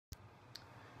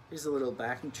Here's a little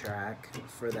backing track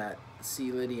for that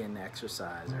C Lydian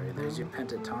exercise. All right, there's your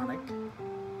pentatonic.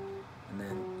 And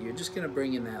then you're just going to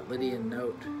bring in that Lydian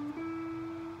note.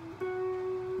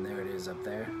 And there it is up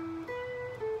there.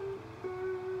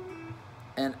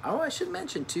 And oh, I should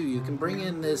mention too, you can bring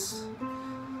in this,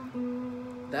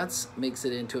 that makes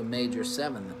it into a major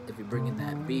 7 if you bring in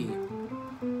that B.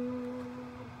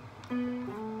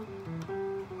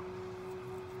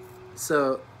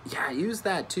 So yeah, use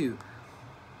that too.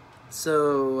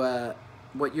 So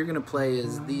what you're gonna play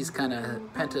is these kind of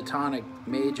pentatonic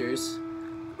majors,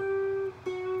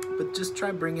 but just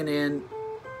try bringing in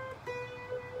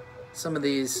some of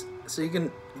these. So you can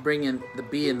bring in the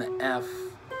B and the F.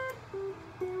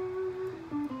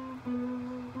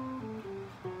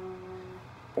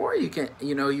 Or you can,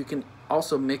 you can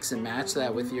also mix and match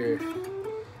that with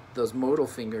those modal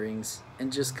fingerings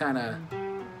and just kind of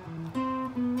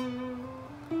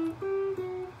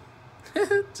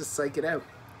just psych it out.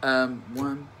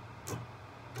 1